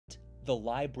the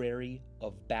Library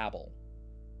of Babel.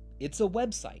 It's a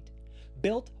website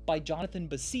built by Jonathan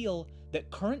Basile that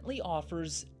currently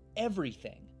offers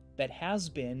everything that has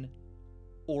been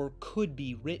or could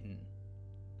be written.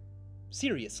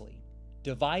 Seriously,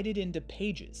 divided into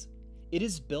pages, it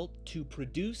is built to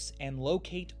produce and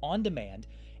locate on demand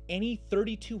any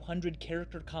 3,200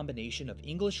 character combination of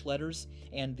English letters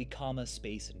and the comma,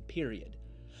 space, and period.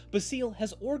 Basile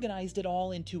has organized it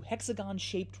all into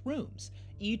hexagon-shaped rooms,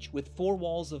 each with 4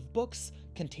 walls of books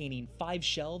containing 5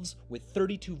 shelves with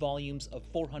 32 volumes of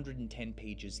 410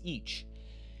 pages each.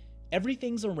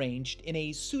 Everything's arranged in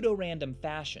a pseudo-random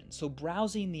fashion, so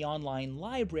browsing the online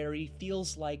library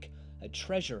feels like a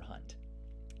treasure hunt.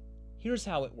 Here's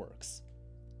how it works.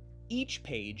 Each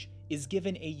page is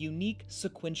given a unique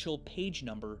sequential page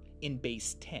number in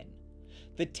base 10.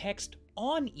 The text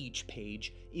on each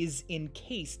page is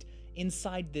encased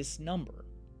inside this number.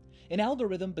 An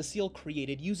algorithm Basile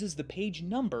created uses the page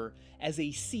number as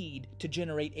a seed to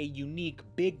generate a unique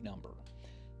big number.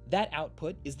 That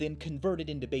output is then converted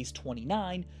into base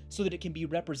 29 so that it can be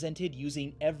represented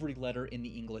using every letter in the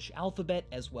English alphabet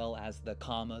as well as the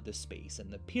comma, the space, and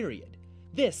the period.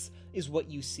 This is what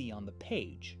you see on the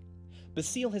page.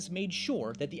 Basile has made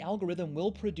sure that the algorithm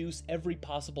will produce every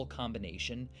possible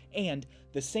combination, and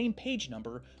the same page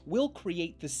number will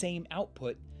create the same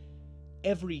output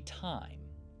every time.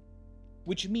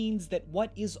 Which means that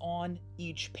what is on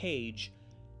each page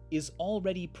is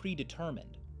already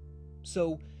predetermined.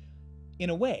 So,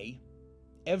 in a way,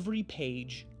 every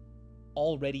page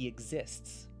already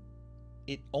exists.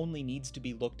 It only needs to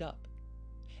be looked up.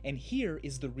 And here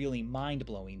is the really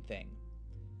mind-blowing thing.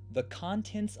 The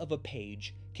contents of a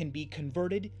page can be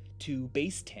converted to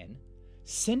base 10,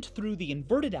 sent through the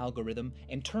inverted algorithm,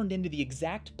 and turned into the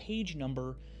exact page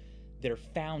number they're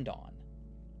found on.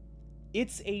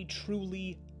 It's a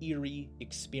truly eerie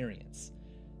experience,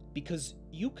 because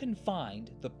you can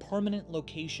find the permanent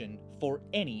location for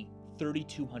any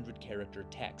 3,200 character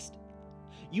text.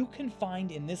 You can find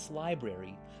in this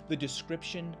library the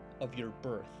description of your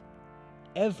birth,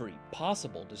 every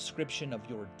possible description of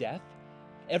your death,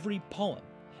 every poem,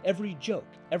 every joke,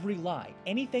 every lie,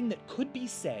 anything that could be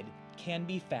said can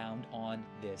be found on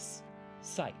this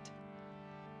site.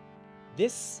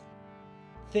 This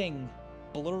thing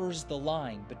blurs the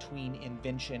line between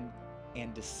invention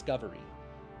and discovery.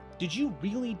 Did you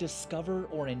really discover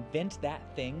or invent that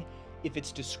thing if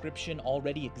its description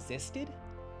already existed?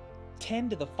 10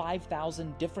 to the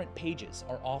 5,000 different pages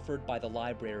are offered by the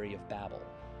Library of Babel.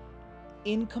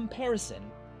 In comparison,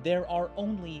 there are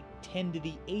only 10 to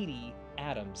the 80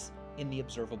 atoms in the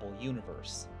observable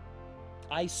universe.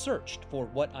 I searched for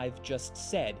what I've just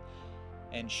said,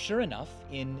 and sure enough,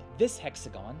 in this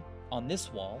hexagon, on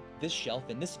this wall, this shelf,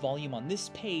 in this volume, on this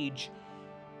page,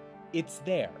 it's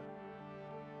there.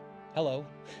 Hello.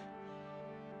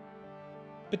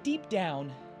 But deep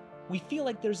down, we feel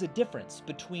like there's a difference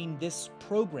between this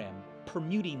program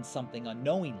permuting something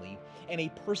unknowingly and a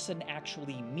person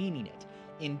actually meaning it,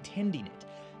 intending it,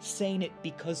 saying it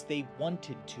because they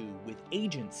wanted to with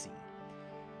agency.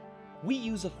 We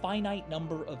use a finite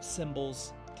number of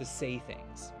symbols to say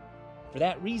things. For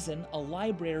that reason, a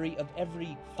library of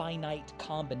every finite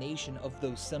combination of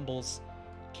those symbols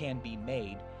can be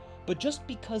made. But just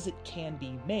because it can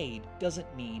be made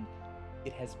doesn't mean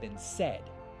it has been said.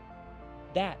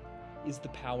 That is the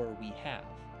power we have.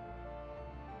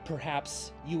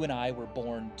 Perhaps you and I were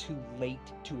born too late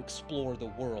to explore the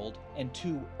world and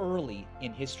too early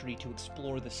in history to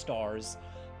explore the stars,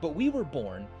 but we were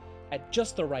born at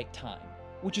just the right time,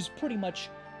 which is pretty much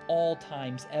all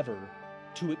times ever,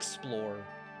 to explore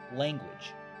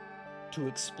language, to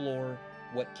explore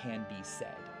what can be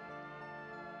said.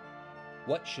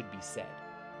 What should be said?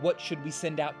 What should we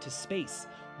send out to space?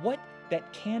 What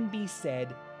that can be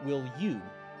said will you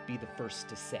be the first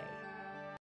to say?